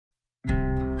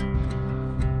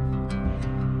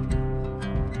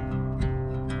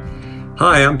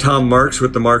Hi, I'm Tom Marks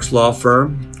with the Marks Law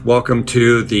Firm. Welcome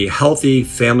to the Healthy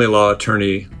Family Law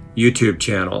Attorney YouTube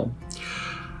channel.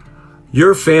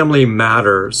 Your family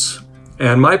matters,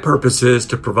 and my purpose is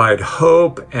to provide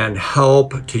hope and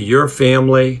help to your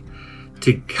family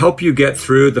to help you get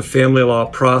through the family law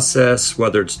process,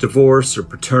 whether it's divorce or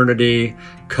paternity,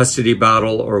 custody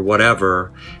battle, or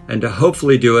whatever, and to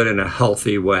hopefully do it in a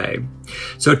healthy way.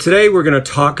 So today we're going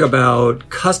to talk about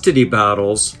custody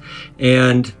battles,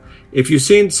 and if you've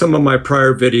seen some of my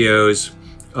prior videos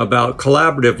about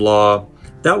collaborative law,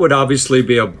 that would obviously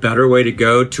be a better way to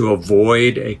go to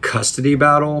avoid a custody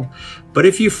battle. But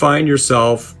if you find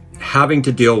yourself having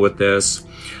to deal with this,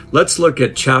 let's look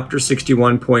at Chapter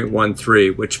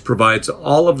 61.13, which provides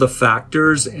all of the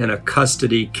factors in a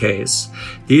custody case.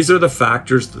 These are the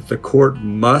factors that the court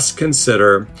must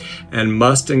consider and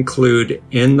must include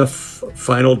in the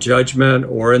final judgment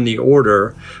or in the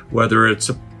order, whether it's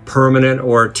a permanent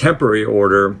or a temporary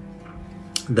order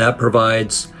that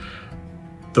provides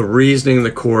the reasoning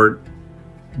the court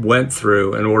went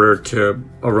through in order to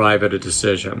arrive at a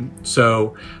decision.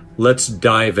 So let's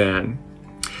dive in.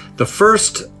 The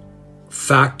first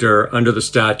factor under the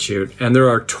statute, and there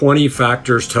are 20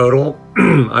 factors total.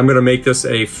 I'm going to make this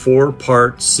a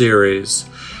 4-part series,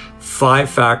 5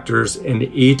 factors in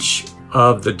each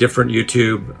of the different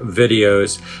YouTube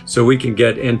videos, so we can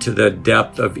get into the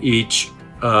depth of each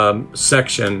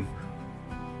section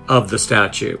of the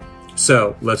statute.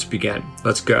 So let's begin.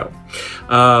 Let's go.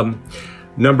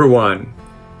 Number 1,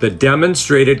 the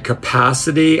demonstrated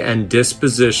capacity and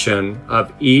disposition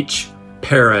of each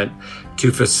parent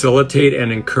to facilitate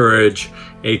and encourage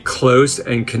a close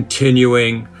and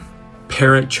continuing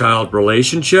parent-child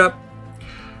relationship,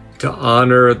 to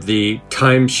honor the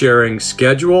time-sharing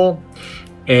schedule,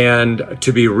 and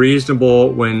to be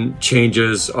reasonable when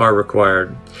changes are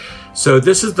required. So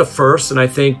this is the first, and I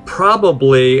think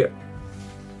probably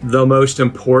the most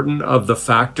important of the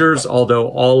factors, although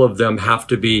all of them have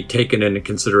to be taken into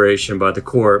consideration by the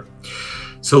court.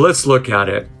 So let's look at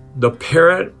it. The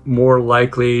parent more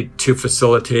likely to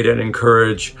facilitate and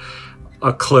encourage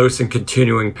a close and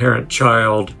continuing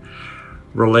parent-child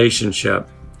relationship.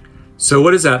 So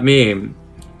what does that mean?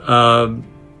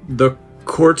 The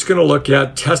court's going to look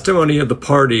at testimony of the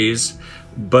parties,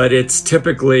 but it's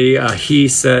typically a he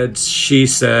said, she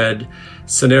said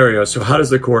scenario. So how does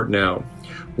the court know?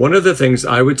 One of the things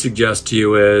I would suggest to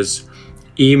you is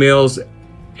emails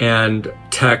and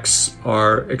texts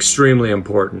are extremely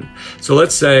important. So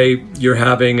let's say you're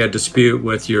having a dispute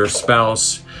with your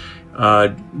spouse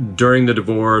during the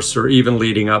divorce or even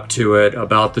leading up to it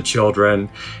about the children,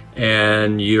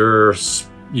 and your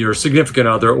significant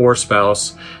other or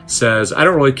spouse says, I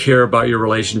don't really care about your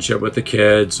relationship with the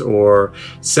kids, or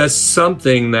says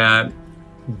something that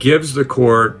gives the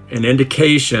court an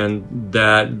indication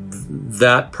that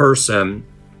that person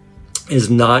is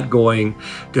not going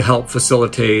to help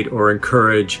facilitate or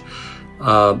encourage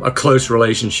a close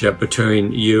relationship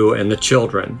between you and the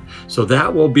children. So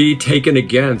that will be taken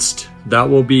against, that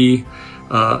will be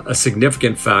a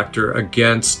significant factor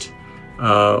against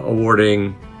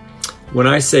awarding. When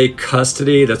I say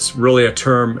custody, that's really a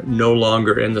term no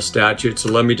longer in the statute. So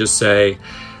let me just say,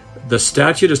 the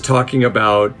statute is talking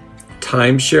about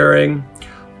time sharing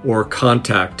or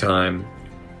contact time,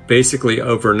 basically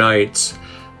overnights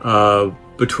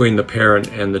between the parent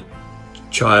and the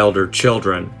child or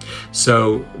children.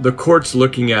 So the court's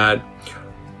looking at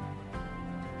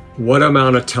what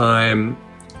amount of time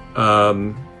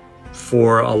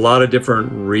for a lot of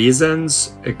different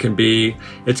reasons. It's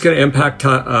going to impact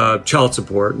child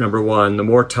support, number one. The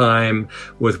more time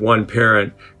with one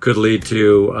parent could lead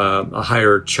to a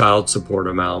higher child support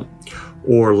amount,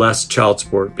 or less child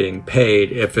support being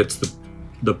paid if it's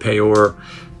the payor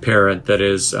parent that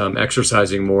is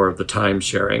exercising more of the time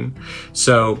sharing.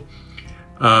 So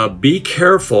be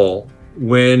careful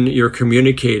when you're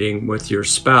communicating with your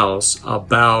spouse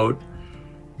about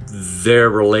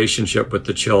their relationship with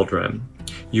the children.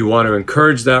 You want to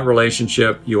encourage that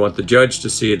relationship. You want the judge to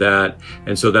see that,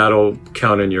 and so that'll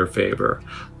count in your favor.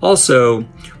 Also,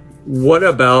 what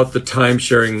about the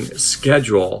time-sharing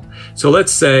schedule? So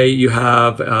let's say you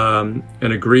have an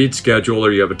agreed schedule,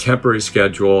 or you have a temporary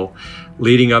schedule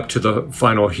leading up to the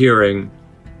final hearing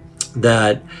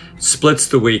that splits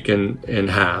the week in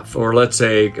half. Or let's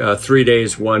say 3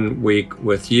 days, 1 week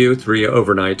with you, 3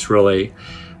 overnights really,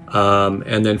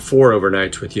 and then 4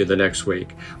 overnights with you the next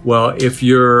week. Well, if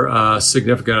your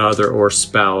significant other or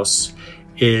spouse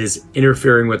is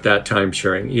interfering with that time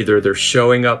sharing, either they're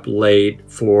showing up late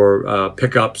for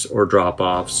pickups or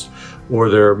drop-offs, or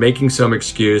they're making some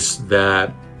excuse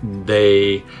that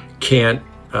they can't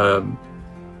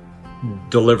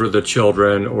deliver the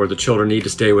children, or the children need to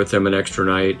stay with them an extra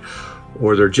night,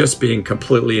 or they're just being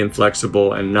completely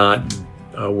inflexible and not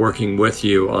working with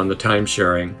you on the time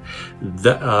sharing,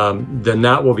 then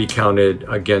that will be counted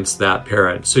against that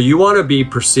parent. So you want to be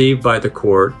perceived by the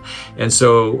court, and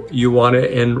so you want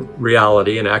to, in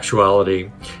reality, in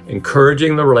actuality,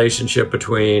 encouraging the relationship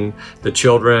between the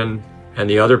children and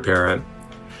the other parent.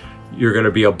 You're going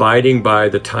to be abiding by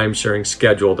the time sharing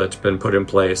schedule that's been put in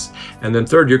place. And then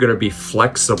third, you're going to be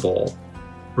flexible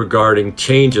regarding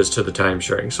changes to the time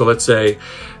sharing. So let's say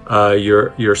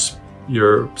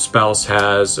your spouse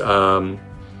has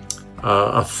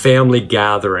a family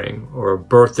gathering or a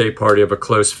birthday party of a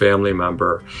close family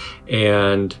member,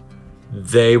 and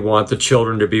they want the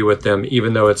children to be with them,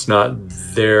 even though it's not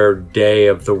their day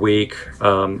of the week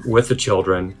with the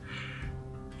children.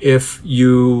 If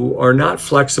you are not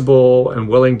flexible and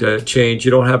willing to change,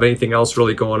 you don't have anything else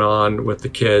really going on with the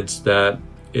kids that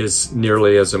is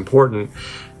nearly as important,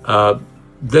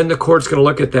 then the court's going to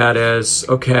look at that as,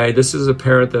 okay, this is a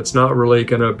parent that's not really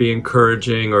going to be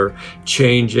encouraging or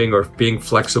changing or being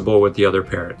flexible with the other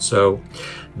parent. So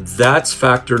that's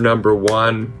factor number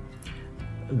one,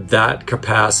 that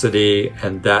capacity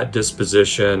and that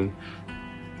disposition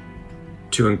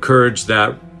to encourage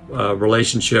that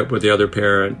relationship with the other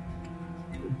parent,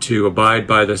 to abide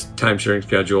by the time sharing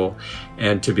schedule,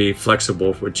 and to be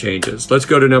flexible with changes. Let's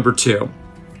go to number two.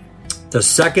 The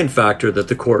second factor that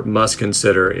the court must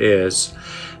consider is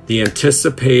the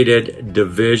anticipated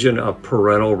division of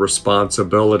parental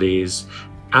responsibilities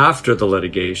after the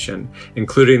litigation,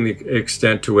 including the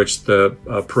extent to which the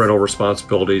parental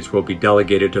responsibilities will be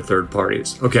delegated to third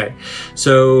parties. Okay,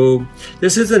 so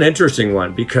this is an interesting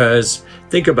one because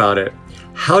think about it.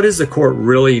 How does the court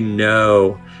really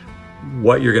know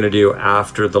what you're going to do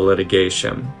after the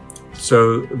litigation?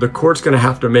 So the court's going to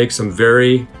have to make some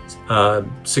very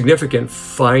significant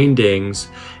findings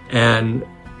and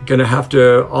going to have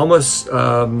to almost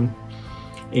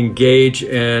engage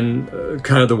in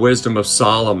kind of the wisdom of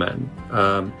Solomon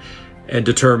and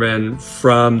determine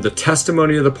from the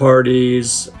testimony of the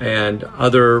parties and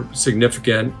other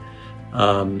significant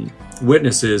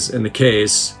witnesses in the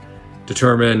case,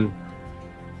 determine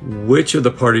which of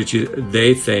the parties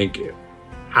they think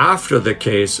after the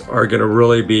case are going to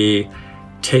really be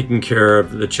taking care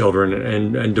of the children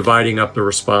and dividing up the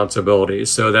responsibilities.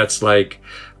 So that's like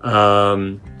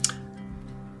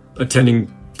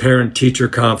attending parent-teacher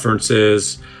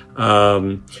conferences,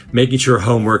 making sure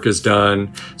homework is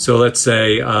done. So let's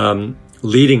say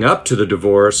leading up to the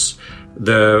divorce,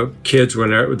 the kids,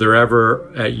 whenever they're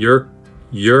ever at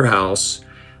your house,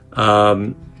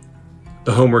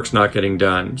 the homework's not getting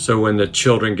done. So when the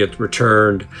children get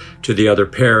returned to the other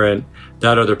parent,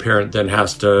 that other parent then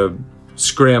has to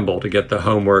scramble to get the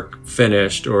homework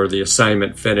finished or the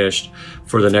assignment finished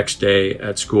for the next day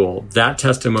at school. That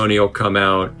testimony will come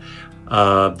out.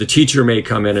 The teacher may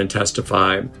come in and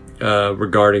testify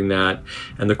regarding that,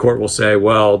 and the court will say,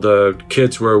 well, the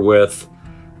kids were with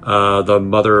the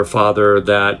mother or father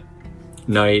that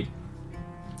night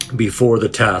before the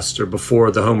test or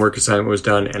before the homework assignment was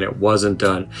done, and it wasn't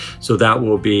done. So that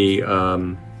will be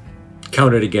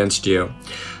counted against you.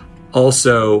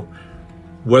 Also,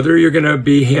 whether you're going to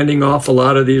be handing off a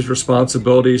lot of these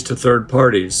responsibilities to third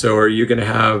parties. So are you going to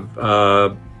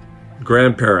have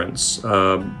grandparents,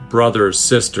 brothers,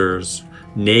 sisters,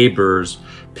 neighbors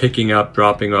picking up,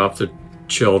 dropping off the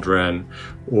children,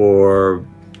 or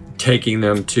taking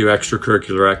them to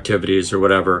extracurricular activities or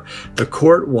whatever? The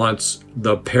court wants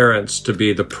the parents to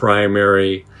be the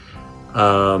primary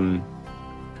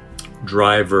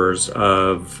drivers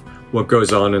of what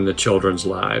goes on in the children's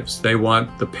lives. They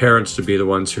want the parents to be the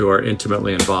ones who are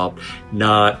intimately involved,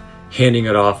 not handing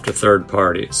it off to third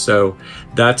parties. So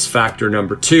that's factor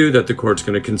number two that the court's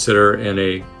going to consider in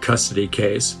a custody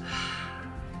case.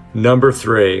 Number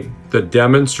three, the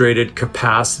demonstrated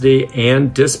capacity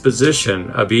and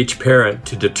disposition of each parent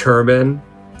to determine,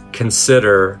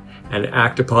 consider, and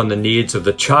act upon the needs of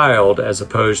the child as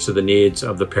opposed to the needs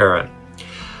of the parent.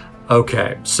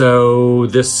 Okay, so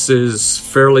this is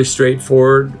fairly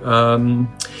straightforward.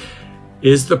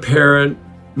 Is the parent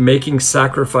making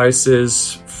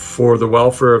sacrifices for the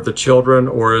welfare of the children,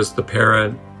 or is the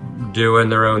parent doing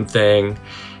their own thing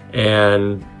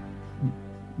and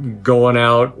going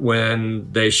out when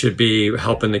they should be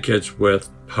helping the kids with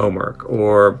homework,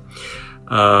 or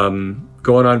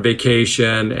going on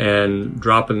vacation and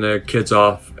dropping the kids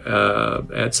off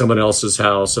at someone else's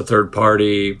house, a third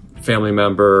party, family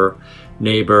member,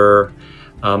 neighbor,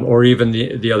 or even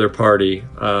the other party.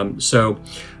 So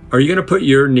are you going to put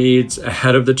your needs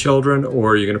ahead of the children,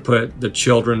 or are you going to put the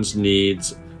children's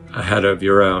needs ahead of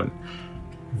your own.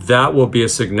 That will be a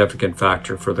significant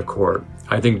factor for the court.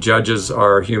 I think judges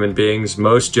are human beings.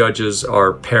 Most judges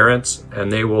are parents,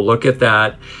 and they will look at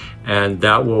that, and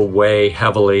that will weigh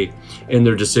heavily in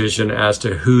their decision as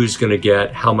to who's going to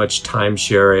get how much time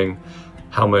sharing,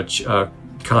 how much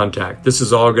contact. This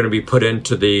is all going to be put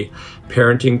into the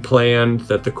parenting plan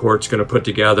that the court's going to put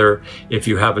together if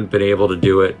you haven't been able to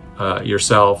do it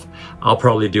yourself. I'll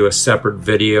probably do a separate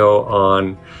video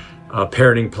on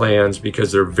parenting plans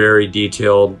because they're very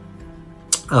detailed,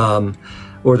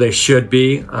 or they should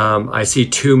be. I see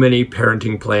too many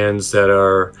parenting plans that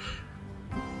are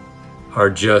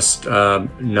just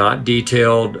not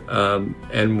detailed,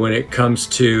 and when it comes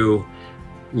to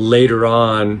later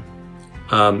on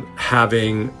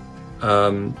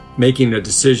making a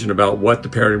decision about what the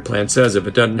parenting plan says, if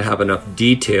it doesn't have enough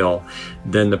detail,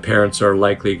 then the parents are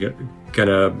likely going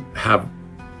to have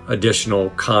additional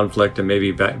conflict and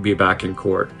maybe be back in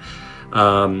court.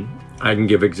 I can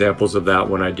give examples of that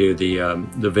when I do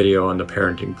the video on the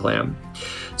parenting plan.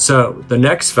 So the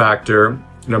next factor,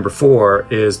 number 4,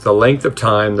 is the length of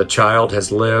time the child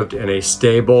has lived in a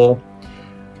stable,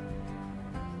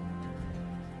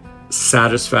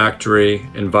 satisfactory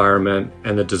environment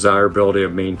and the desirability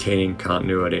of maintaining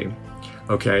continuity.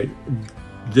 Okay,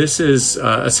 this is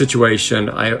a situation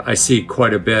I see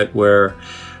quite a bit where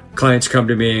clients come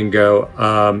to me and go,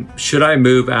 should I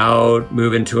move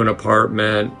into an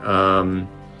apartment,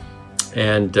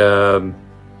 and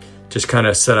just kind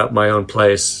of set up my own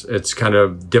place? It's kind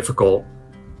of difficult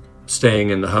staying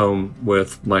in the home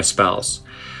with my spouse.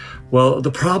 Well,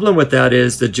 the problem with that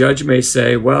is the judge may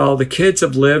say, well, the kids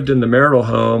have lived in the marital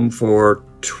home for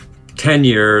 10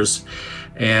 years,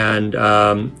 and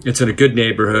it's in a good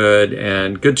neighborhood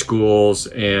and good schools,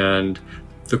 and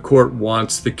the court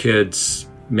wants the kids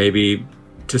maybe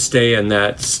to stay in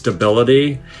that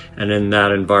stability and in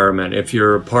that environment. If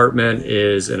your apartment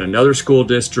is in another school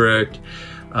district,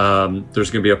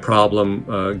 there's going to be a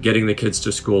problem getting the kids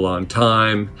to school on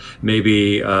time.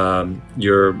 Maybe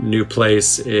your new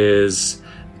place is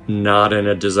not in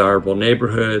a desirable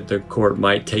neighborhood. The court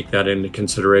might take that into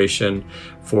consideration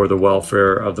for the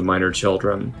welfare of the minor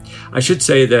children. I should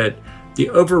say that the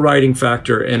overriding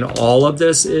factor in all of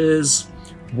this is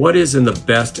what is in the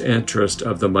best interest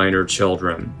of the minor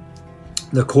children.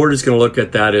 The court is going to look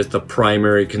at that as the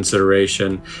primary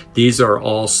consideration. These are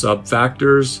all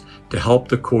sub-factors to help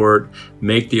the court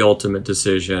make the ultimate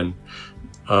decision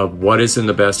of what is in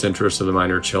the best interest of the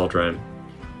minor children.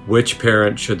 Which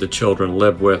parent should the children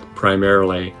live with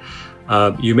primarily?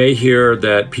 You may hear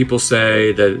that people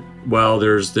say that, well,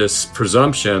 there's this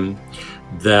presumption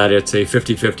that it's a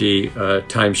 50-50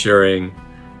 time-sharing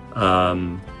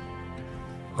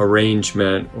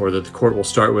arrangement, or that the court will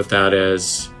start with that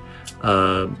as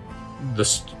that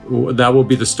will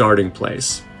be the starting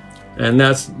place. And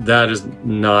that is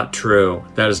not true.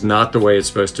 That is not the way it's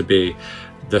supposed to be.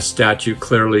 The statute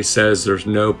clearly says there's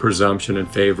no presumption in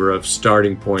favor of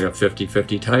starting point of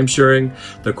 50-50 timesharing.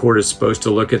 The court is supposed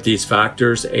to look at these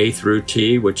factors, A through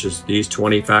T, which is these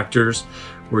 20 factors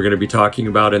we're going to be talking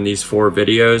about in these 4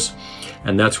 videos.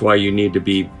 And that's why you need to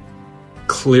be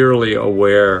clearly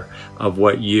aware of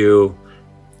what you,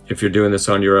 if you're doing this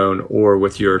on your own or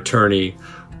with your attorney,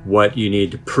 what you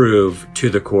need to prove to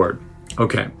the court.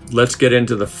 Okay, let's get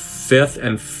into the 5th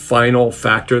and final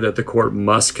factor that the court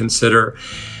must consider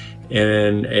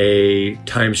in a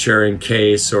time-sharing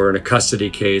case, or in a custody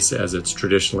case as it's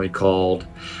traditionally called.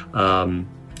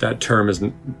 That term is,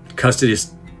 custody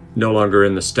is no longer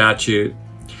in the statute,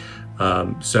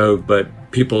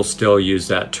 but people still use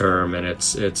that term, and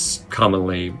it's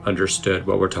commonly understood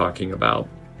what we're talking about.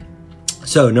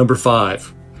 So number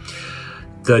 5,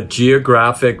 the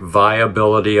geographic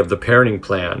viability of the parenting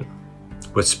plan,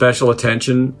 with special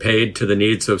attention paid to the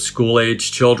needs of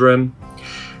school-age children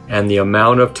and the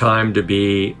amount of time to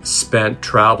be spent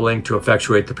traveling to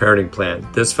effectuate the parenting plan.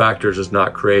 This factor does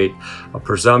not create a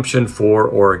presumption for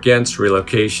or against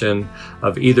relocation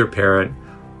of either parent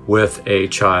with a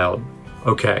child.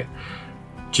 Okay,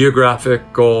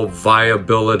 geographical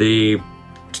viability,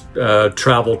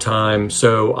 travel time.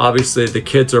 So obviously the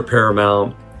kids are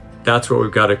paramount. That's what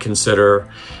we've got to consider.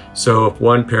 So if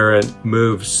one parent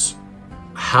moves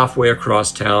halfway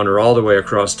across town or all the way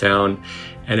across town,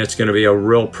 and it's going to be a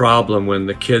real problem when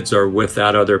the kids are with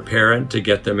that other parent to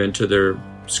get them into their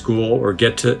school or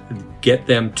get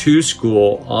them to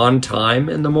school on time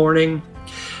in the morning,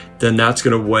 then that's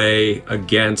going to weigh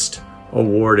against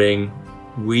awarding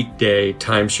weekday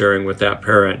time sharing with that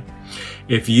parent.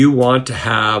 If you want to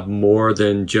have more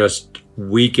than just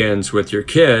weekends with your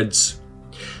kids,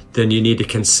 then you need to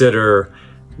consider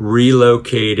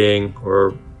relocating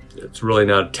or it's really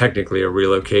not technically a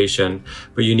relocation,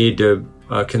 but you need to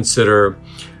consider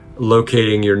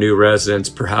locating your new residence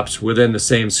perhaps within the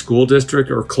same school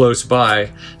district or close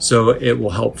by, so it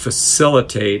will help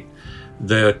facilitate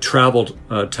the travel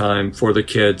time for the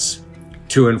kids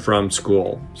to and from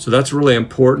school. So that's really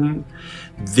important.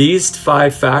 These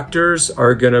 5 factors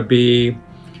are going to be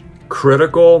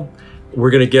critical. We're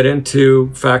going to get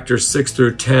into factors 6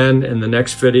 through 10 in the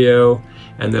next video,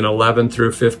 and then 11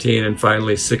 through 15, and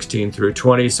finally 16 through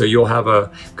 20. So you'll have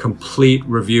a complete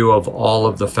review of all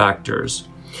of the factors.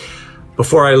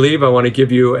 Before I leave, I want to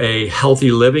give you a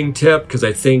healthy living tip, because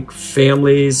I think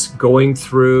families going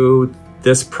through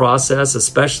this process,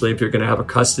 especially if you're going to have a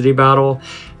custody battle,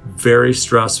 very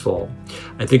stressful.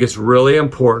 I think it's really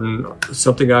important.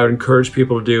 Something I would encourage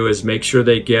people to do is make sure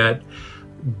they get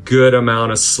good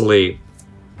amount of sleep.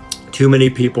 Too many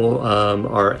people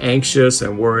are anxious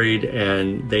and worried,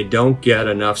 and they don't get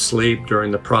enough sleep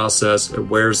during the process. It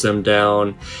wears them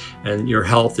down, and your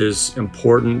health is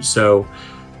important. So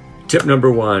tip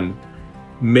number 1,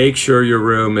 make sure your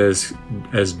room is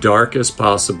as dark as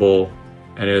possible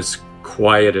and as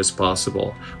quiet as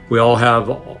possible. We all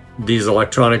have these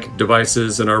electronic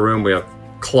devices in our room. We have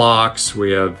clocks,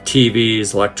 we have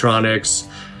TVs, electronics,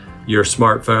 your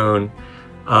smartphone.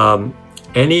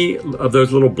 Any of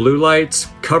those little blue lights,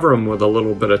 cover them with a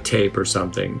little bit of tape or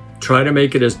something. Try to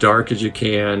make it as dark as you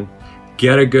can.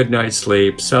 Get a good night's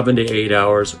sleep, 7 to 8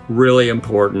 hours, really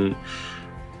important.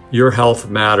 Your health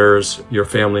matters, your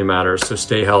family matters, so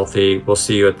stay healthy. We'll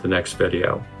see you at the next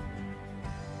video.